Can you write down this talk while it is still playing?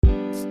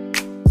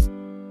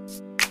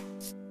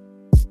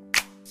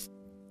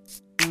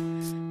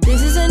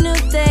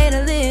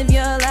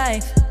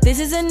This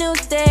is a new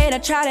day to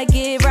try to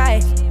get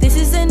right. This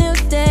is a new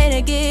day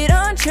to get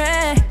on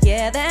track.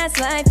 Yeah, that's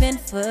life in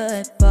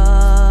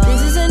football.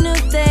 This is a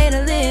new day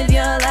to live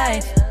your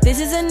life. This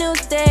is a new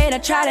day to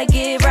try to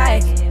get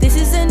right. This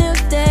is a new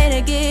day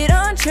to get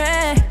on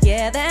track.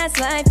 Yeah, that's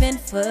life in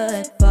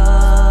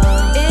football.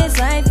 It's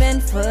life in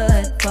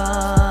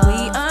football.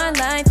 We are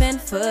life in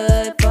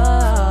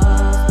football.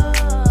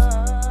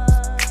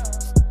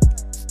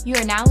 You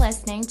are now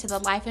listening to the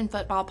Life in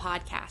Football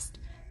podcast.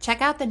 Check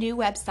out the new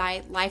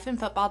website,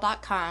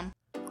 lifeinfootball.com.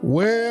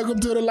 Welcome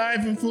to the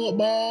Life in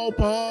Football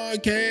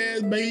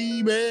podcast,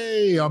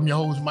 baby. I'm your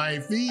host,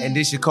 Mike Fee. And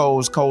this your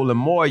coach, Colin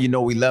Moore. You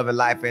know we loving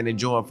life and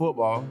enjoying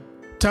football.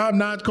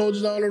 Top-notch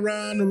coaches all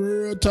around the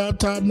world.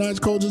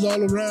 Top-notch coaches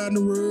all around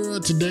the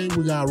world. Today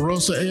we got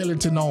Russell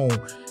Ellington on,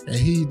 and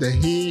he's the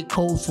head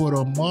coach for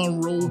the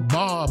Monroe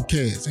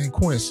Bobcats in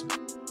Quincy.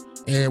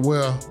 And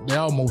well, they're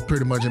almost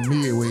pretty much in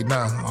midway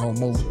now,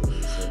 almost.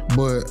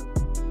 But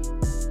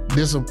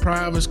this is a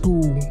private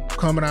school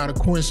coming out of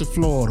Quincy,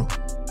 Florida.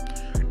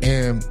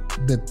 And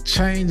the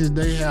changes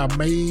they have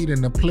made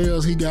and the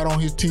players he got on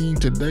his team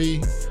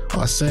today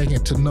are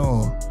second to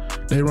none.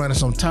 They running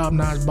some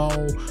top-notch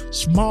ball,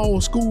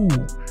 small school,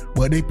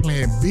 but they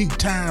playing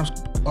big-time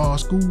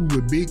school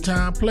with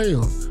big-time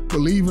players.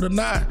 Believe it or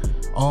not,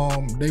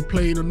 they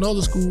played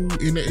another school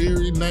in the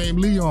area named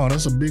Leon.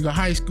 That's a bigger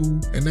high school,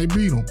 and they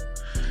beat them.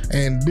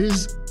 And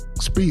this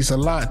speaks a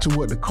lot to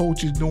what the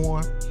coach is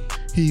doing.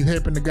 He's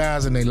helping the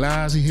guys in their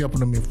lives. He's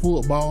helping them in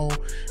football,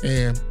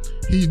 and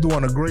he's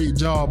doing a great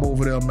job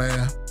over there,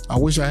 man. I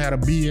wish I had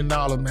 $1 billion,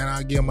 man.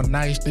 I'd give him a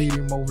nice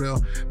stadium over there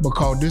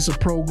because this is a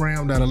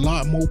program that a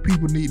lot more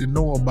people need to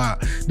know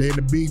about. They're in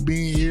the Big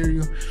Bend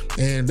area,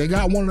 and they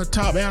got one of the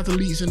top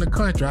athletes in the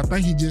country. I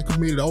think he just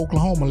committed to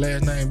Oklahoma,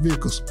 last name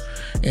Vickers.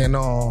 And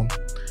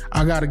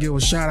I got to give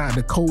a shout out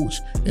to Coach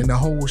and the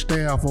whole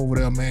staff over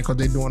there, man, because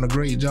they're doing a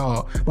great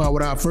job. But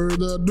without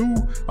further ado,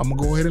 I'm going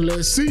to go ahead and let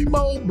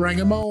Simo bring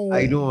him on. How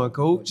you doing,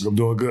 Coach? I'm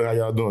doing good. How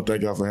y'all doing?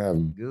 Thank y'all for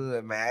having me.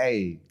 Good, man.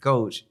 Hey,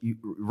 Coach,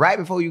 right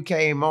before you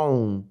came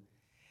on,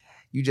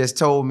 you just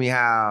told me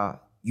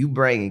how you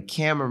bringing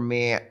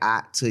cameraman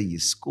out to your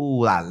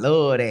school. I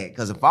love that,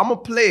 because if I'm a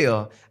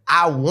player,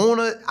 I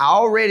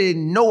already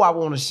know I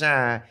want to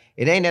shine.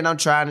 It ain't that I'm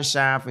trying to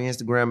shine for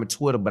Instagram and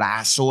Twitter, but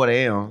I sort of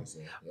am.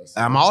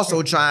 I'm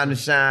also trying to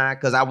shine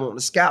because I want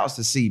the scouts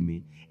to see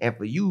me. And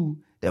for you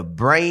to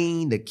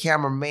bring the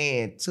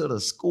cameraman to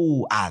the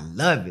school, I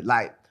love it.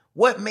 Like,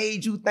 what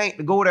made you think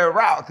to go that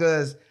route?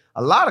 Because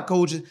a lot of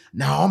coaches,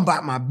 no, I'm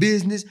about my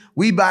business.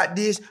 We about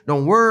this.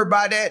 Don't worry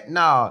about that.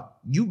 No,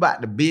 you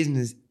about the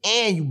business,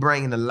 and you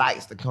bringing the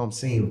lights to come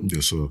see them.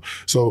 Yes, sir.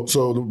 So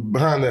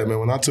behind that, man,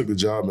 when I took the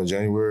job in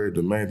January,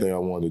 the main thing I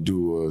wanted to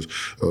do was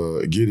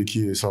give the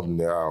kids something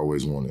that I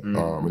always wanted.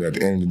 And at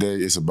the end of the day,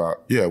 it's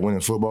about, winning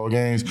football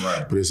games,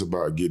 right, but it's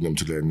about getting them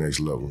to that next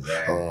level.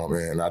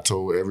 Right. And I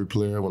told every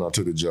player when I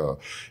took the job,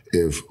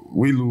 if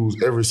we lose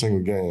every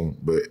single game,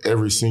 but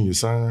every senior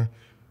sign,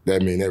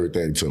 that mean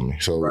everything to me.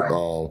 So, right.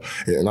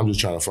 And I'm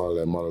just trying to follow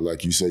that model.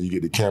 Like you said, you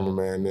get the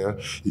cameraman there,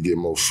 you get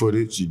more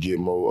footage, you get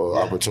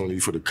more opportunity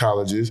for the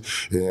colleges.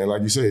 And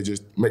like you said,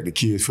 just make the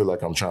kids feel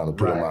like I'm trying to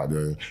put them out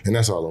there. And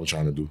that's all I'm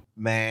trying to do.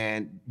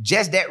 Man,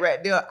 just that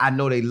right there, I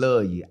know they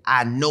love you.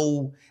 I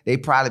know they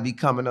probably be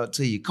coming up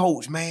to you,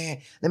 Coach, man,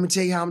 let me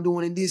tell you how I'm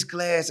doing in this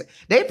class.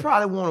 They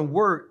probably want to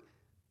work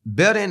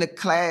better in the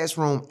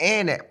classroom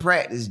and at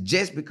practice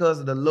just because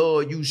of the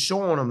love you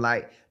showing them.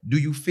 Like, do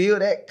you feel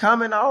that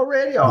coming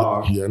already?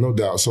 Or? Yeah, no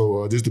doubt.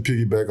 So just to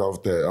piggyback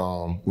off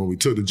that, when we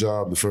took the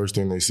job, the first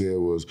thing they said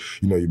was,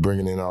 you're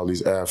bringing in all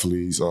these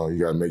athletes. You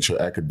got to make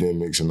sure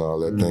academics and all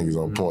that thing is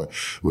on point.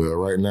 Well,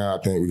 right now,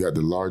 I think we got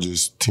the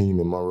largest team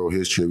in Monroe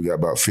history. We got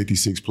about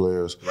 56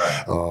 players.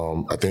 Right.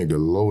 I think the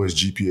lowest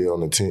GPA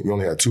on the team, we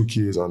only had 2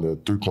 kids under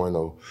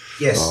 3.0.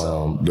 Yes.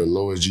 The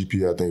lowest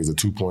GPA, I think, is a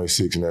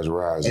 2.6, and that's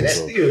rising. And that's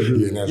still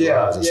good. Yeah, and that's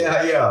rising.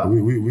 Yeah.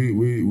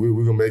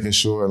 We're going to making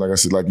sure, like I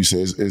said, like you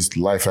said, it's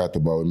life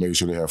after ball, making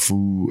sure they have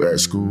food at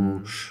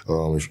school.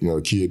 If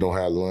the kid don't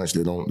have lunch,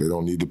 they don't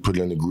need to put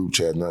it in the group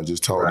chat, not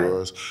just talk to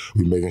us.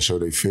 We making sure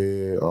they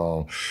fed.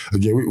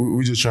 Again,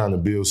 we just trying to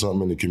build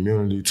something in the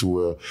community to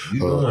where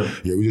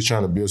we just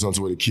trying to build something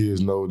to where the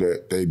kids know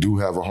that they do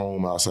have a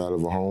home outside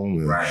of a home,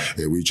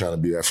 and we trying to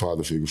be that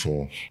father figure for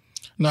them.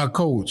 Now,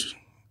 Coach,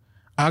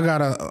 I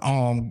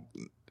gotta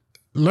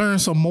learn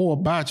some more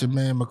about you,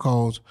 man,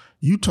 because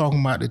you talking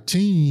about the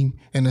team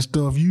and the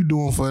stuff you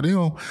doing for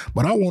them,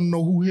 but I want to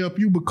know who helped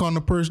you become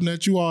the person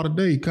that you are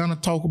today. Kind of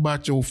talk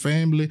about your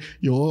family,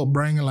 your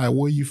upbringing, like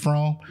where you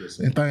from,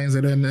 and things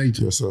of that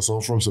nature. Yes, sir. So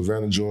I'm from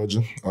Savannah,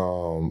 Georgia.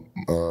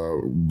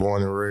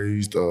 Born and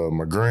raised.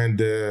 My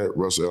granddad,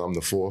 Russell, I'm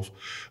the fourth.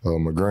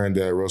 My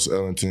granddad, Russell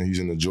Ellington, he's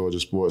in the Georgia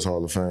Sports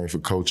Hall of Fame for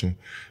coaching.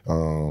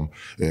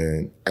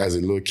 And as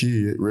a little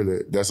kid,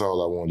 really, that's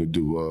all I wanted to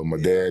do. My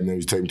dad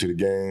used to take me to the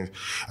games.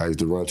 I used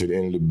to run to the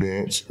end of the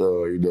bench,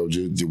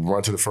 just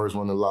run to the first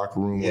one in the locker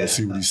room and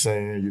see what he's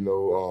saying,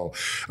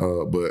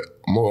 But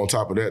more on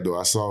top of that, though,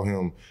 I saw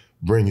him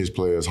bring his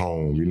players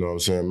home. You know what I'm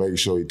saying? Make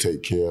sure he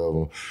take care of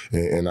them.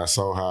 And I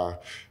saw how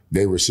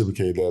they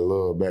reciprocated that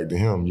love back to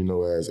him, you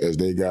know, as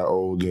they got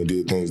older and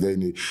did things they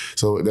need.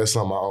 So that's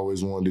something I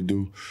always wanted to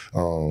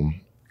do.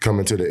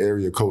 Coming to the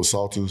area, Coach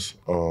Salters,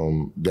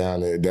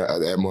 down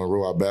at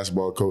Monroe, our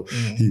basketball coach,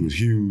 he was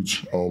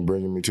huge on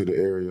bringing me to the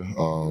area.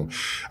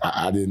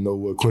 I didn't know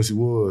what Quincy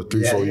was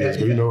 3-4 years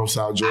ago. You know, I'm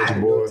South Georgia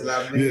boy.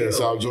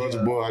 South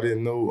Georgia boy. I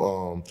didn't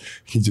know.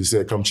 He just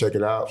said, come check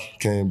it out.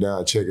 Came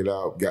down, check it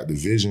out. Got the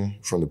vision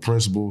from the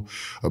principal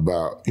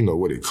about, you know,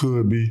 what it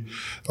could be.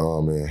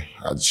 And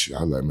I was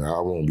like, man,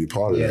 I want to be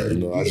part of that. You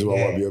know, I just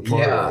want to be a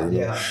part of that. You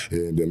know?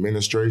 And the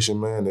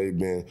administration, man,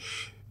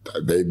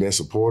 they've been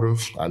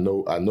supportive. I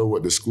know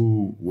what the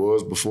school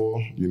was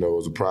before. You know, it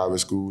was a private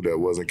school that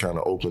wasn't kind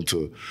of open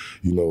to,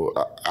 you know,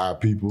 our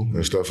people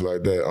and stuff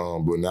like that.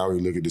 But now we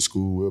look at the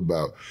school, we're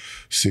about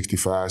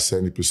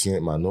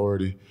 65-70%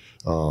 minority.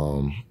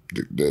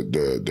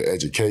 The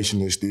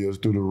education is still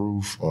through the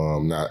roof.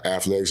 Now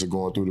athletics are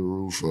going through the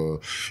roof.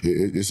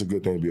 It's a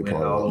good thing to be a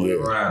part of.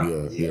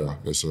 Yeah.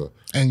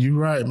 And you're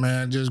right,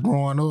 man. Just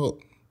growing up,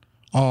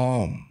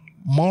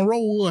 Monroe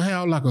will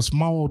have like a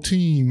small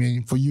team,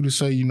 and for you to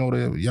say, you know,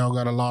 that y'all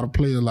got a lot of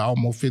players, like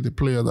almost 50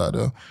 players out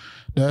there,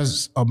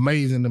 that's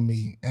amazing to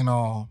me. And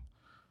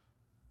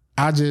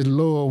I just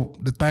love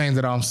the things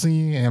that I'm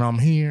seeing and I'm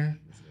hearing.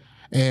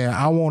 And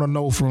I want to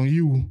know from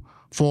you,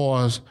 for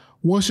us,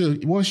 what's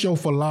your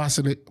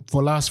philosophy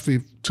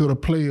to the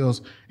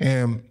players,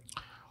 and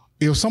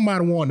if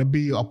somebody wanted to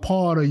be a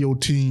part of your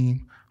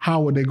team, how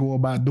would they go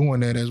about doing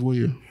that as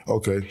well?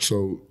 Okay,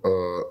 so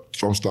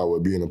I'm start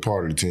with being a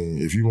part of the team.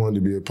 If you wanted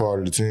to be a part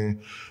of the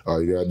team,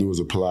 all you gotta do is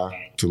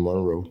apply to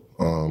Monroe.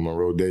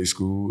 Monroe Day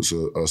School. It's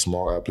a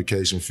small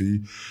application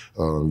fee.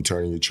 You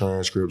turn in your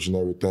transcripts and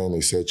everything.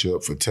 They set you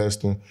up for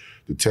testing.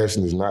 The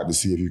testing is not to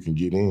see if you can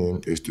get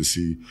in. It's to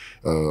see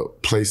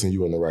placing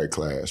you in the right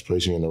class,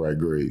 placing you in the right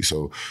grade.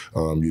 So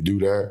you do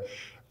that.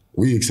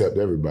 We accept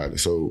everybody,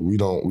 so we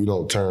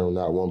don't turn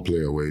not one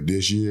player away.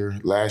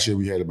 Last year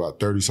we had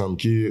about 30-something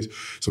kids,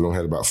 so we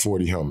had about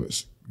 40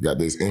 helmets. Got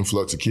this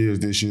influx of kids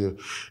this year.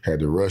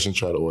 Had to rush and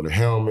try to order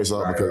helmets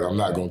up because I'm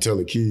not gonna tell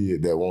a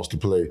kid that wants to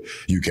play,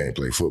 you can't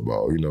play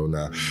football. You know,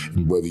 now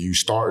whether you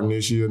starting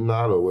this year or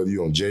not, or whether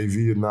you on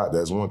JV or not,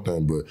 that's one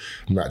thing. But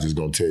I'm not just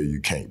gonna tell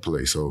you can't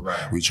play. So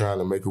we trying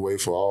to make a way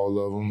for all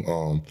of them.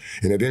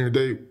 And at the end of the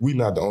day, we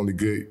not the only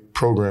good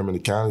program in the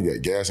county. You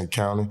got Gaston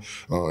County,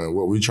 and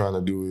what we're trying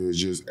to do is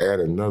just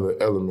add another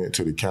element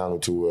to the county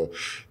to where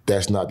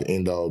that's not the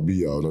end all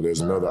be all. No,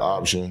 there's another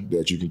option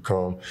that you can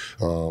come,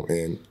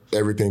 and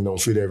everything don't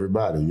fit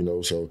everybody, you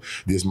know. So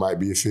this might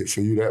be a fit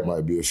for you, that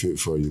might be a fit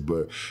for you.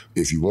 But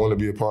if you want to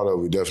be a part of it,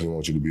 we definitely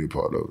want you to be a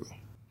part of it.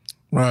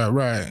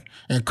 Right.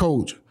 And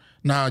Coach,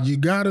 now you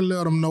gotta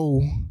let them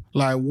know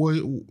like what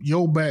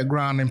your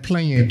background in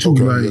playing too,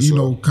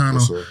 kind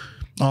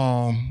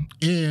of.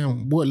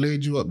 And what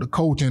led you up to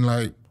coaching,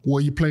 like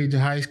where you played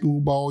your high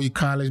school ball, your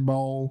college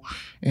ball,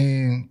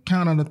 and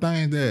kind of the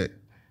things that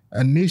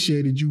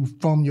initiated you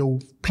from your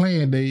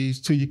playing days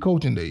to your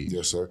coaching days.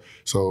 Yes, sir.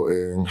 So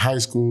in high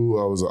school,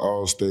 I was an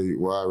all-state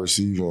wide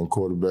receiver and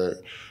quarterback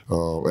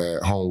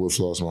at Homewood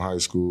Flossmoor High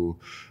School.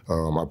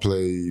 I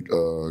played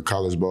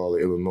college ball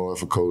at Illinois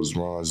for Coach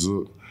Ron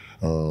Zook.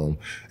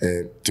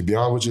 And to be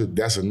honest with you,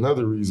 that's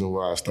another reason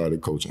why I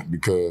started coaching,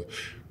 because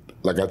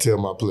like I tell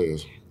my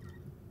players,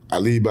 I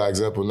lead by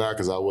example now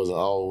because I wasn't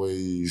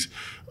always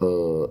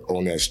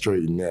on that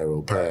straight and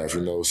narrow path,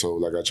 you know. So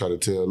like I try to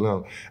tell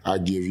them, I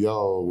give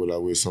y'all what I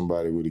wish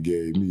somebody would have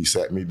gave me,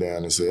 sat me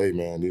down and said, hey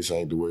man, this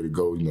ain't the way to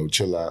go, you know,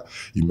 chill out,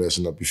 you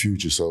messing up your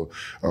future. So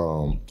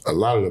a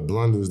lot of the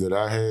blunders that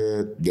I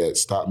had that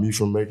stopped me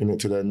from making it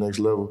to that next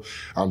level,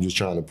 I'm just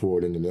trying to pour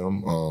it into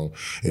them.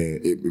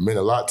 And it meant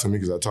a lot to me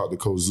because I talked to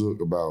Coach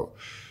Zook about,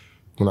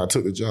 when I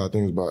took the job, I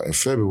think it was about in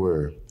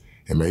February.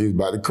 And man, he was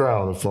about to cry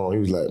on the phone. He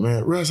was like,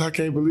 man, Russ, I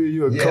can't believe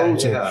you're a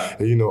coach. Yeah.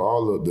 And, you know,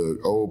 all of the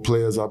old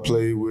players I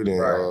played with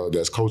and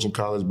that's coaching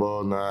college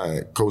ball now,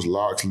 and Coach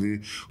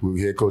Loxley, who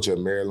head coach at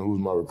Maryland, who's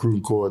my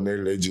recruiting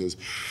coordinator,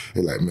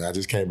 they're like, man, I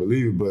just can't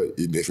believe it. But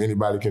if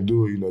anybody can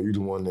do it, you know, you're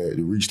the one that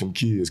reached them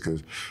kids,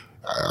 because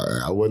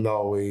I wasn't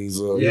always.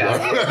 You're going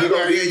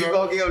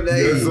to give them the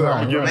yes,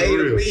 I'm going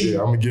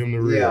to give them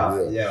the real.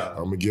 I'm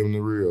going to give them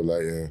the real.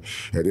 Like,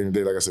 at the end of the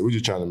day, like I said, we're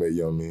just trying to make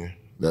young men.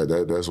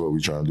 That's what we're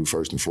trying to do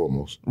first and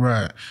foremost.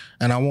 Right.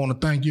 And I want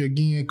to thank you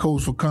again,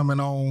 Coach, for coming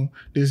on.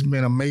 This has been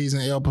an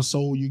amazing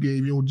episode. You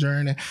gave your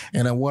journey.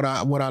 And what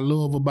I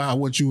love about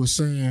what you were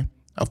saying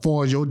as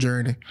far as your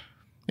journey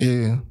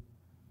is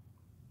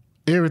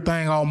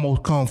everything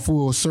almost come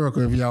full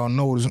circle, if y'all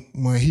notice,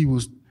 when he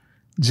was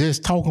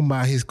just talking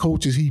about his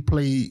coaches he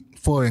played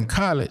for in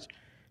college.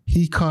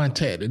 He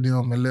contacted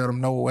them and let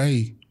them know,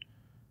 hey,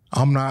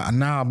 I'm not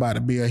now about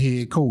to be a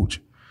head coach.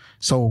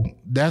 So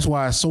that's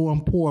why it's so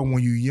important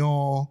when you're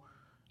young,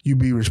 you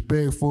be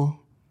respectful,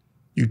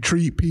 you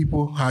treat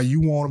people how you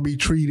want to be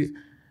treated,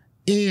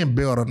 and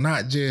better,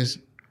 not just,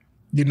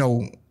 you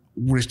know,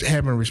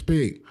 having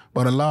respect.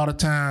 But a lot of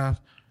times,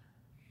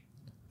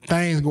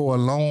 things go a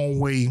long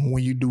way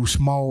when you do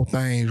small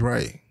things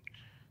right.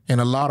 And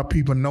a lot of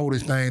people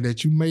notice things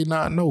that you may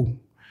not know.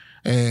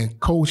 And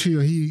Coach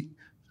here, he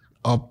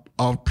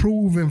a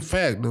proven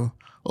factor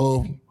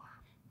of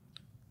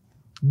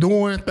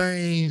doing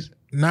things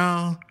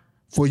now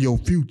for your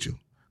future.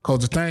 Because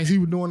the things he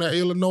was doing at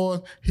Illinois,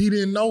 he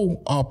didn't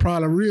know or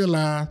probably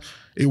realize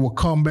it would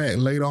come back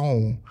later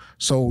on.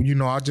 So,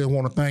 I just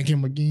want to thank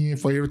him again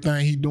for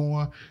everything he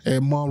doing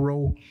at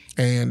Monroe.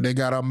 And they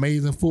got an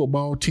amazing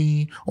football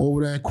team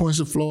over there in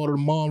Quincy, Florida,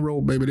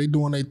 Monroe, baby. They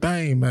doing their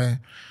thing, man.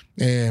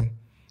 And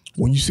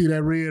when you see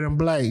that red and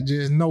black,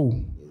 just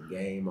know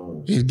game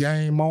on. It's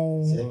game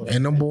on,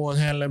 and them boys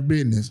handling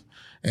business.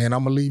 And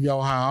I'm going to leave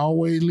y'all how I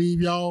always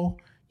leave y'all.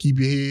 Keep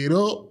your head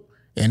up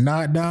and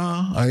not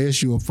down, or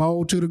else you'll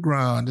fall to the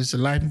ground. This is the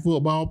Life in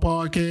Football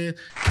Podcast.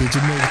 Catch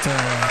you next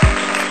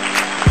time.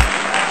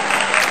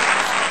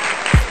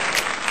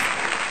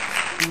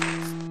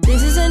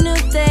 This is a new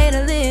day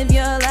to live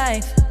your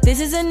life. This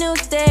is a new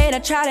day to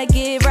try to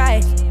get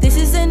right. This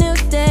is a new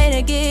day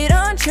to get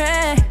on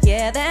track.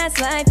 Yeah, that's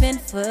life in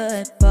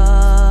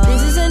football.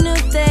 This is a new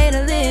day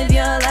to live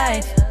your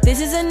life. This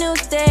is a new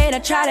day to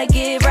try to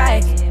get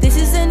right. This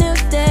is a new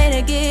day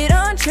to get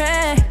on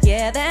track.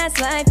 Yeah, that's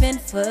life in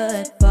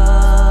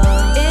football.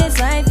 It's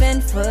life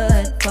in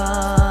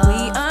football.